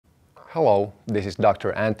Hello, this is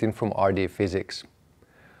Dr. Antin from RD Physics.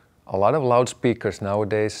 A lot of loudspeakers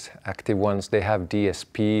nowadays, active ones, they have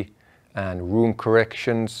DSP and room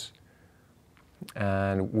corrections.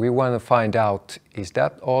 And we want to find out, is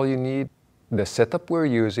that all you need? The setup we're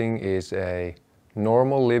using is a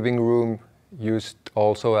normal living room, used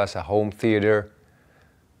also as a home theater.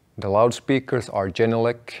 The loudspeakers are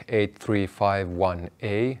Genelec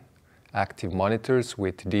 8351A, active monitors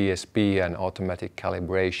with DSP and automatic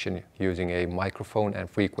calibration using a microphone and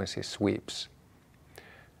frequency sweeps.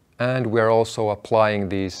 And we're also applying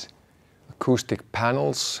these acoustic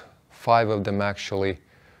panels, 5 of them actually.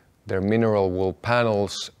 They're mineral wool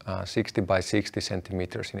panels, 60 by 60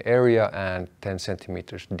 centimeters in area and 10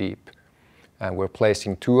 centimeters deep. And we're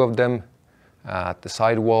placing 2 of them at the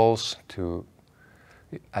side walls to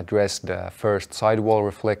address the first sidewall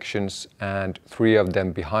reflections, and 3 of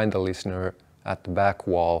them behind the listener at the back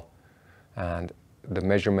wall, and the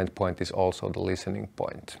measurement point is also the listening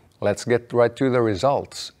point. Let's get right to the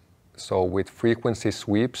results. So with frequency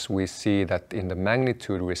sweeps we see that in the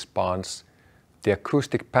magnitude response the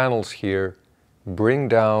acoustic panels here bring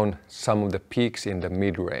down some of the peaks in the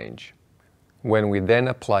mid-range. When we then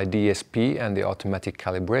apply DSP and the automatic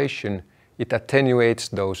calibration, it attenuates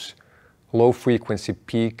those low frequency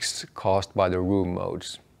peaks caused by the room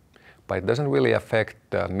modes. But it doesn't really affect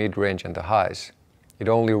the mid-range and the highs. It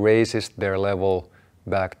only raises their level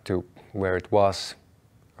back to where it was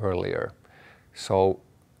earlier. So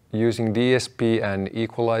using DSP and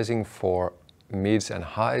equalizing for mids and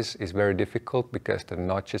highs is very difficult because the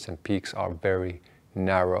notches and peaks are very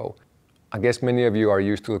narrow. I guess many of you are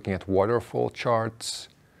used to looking at waterfall charts,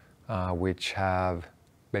 which have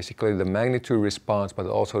basically the magnitude response, but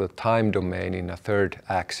also the time domain in a third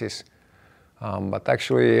axis. But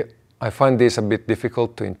actually, I find this a bit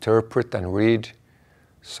difficult to interpret and read,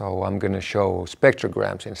 so I'm going to show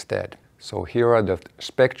spectrograms instead. So here are the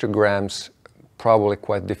spectrograms, probably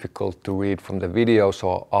quite difficult to read from the video,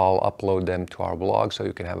 so I'll upload them to our blog so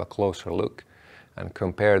you can have a closer look and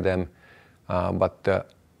compare them. But the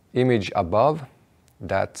image above,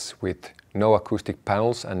 that's with no acoustic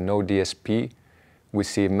panels and no DSP. We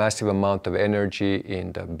see a massive amount of energy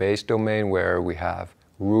in the bass domain where we have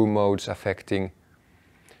room modes affecting.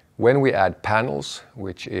 When we add panels,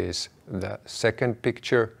 which is the second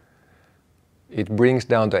picture, it brings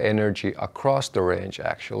down the energy across the range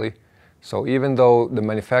actually. So even though the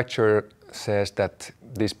manufacturer says that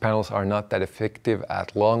these panels are not that effective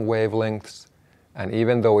at long wavelengths, and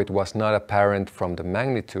even though it was not apparent from the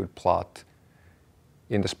magnitude plot,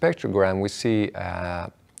 in the spectrogram we see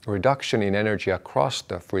reduction in energy across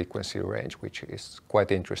the frequency range, which is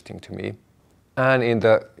quite interesting to me. And in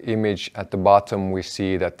the image at the bottom we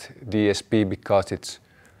see that DSP, because it's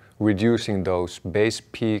reducing those bass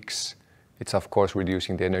peaks, it's of course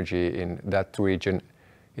reducing the energy in that region.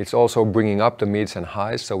 It's also bringing up the mids and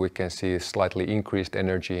highs, so we can see slightly increased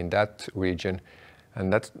energy in that region.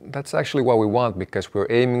 And that's actually what we want, because we're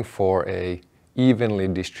aiming for a evenly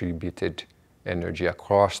distributed energy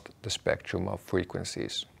across the spectrum of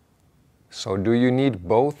frequencies. So do you need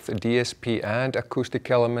both DSP and acoustic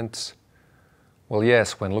elements? Well,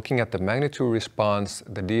 yes, when looking at the magnitude response,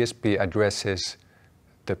 the DSP addresses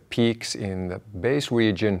the peaks in the bass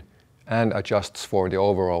region and adjusts for the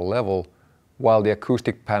overall level, while the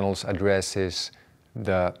acoustic panels addresses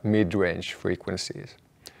the mid-range frequencies.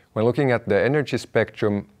 When looking at the energy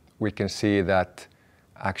spectrum, we can see that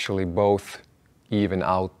actually both even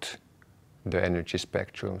out the energy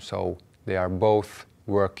spectrum. So they are both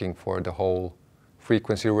working for the whole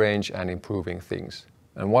frequency range and improving things.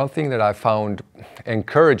 And one thing that I found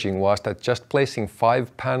encouraging was that just placing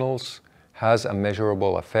 5 panels has a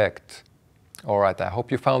measurable effect. All right, I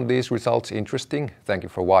hope you found these results interesting. Thank you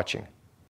for watching.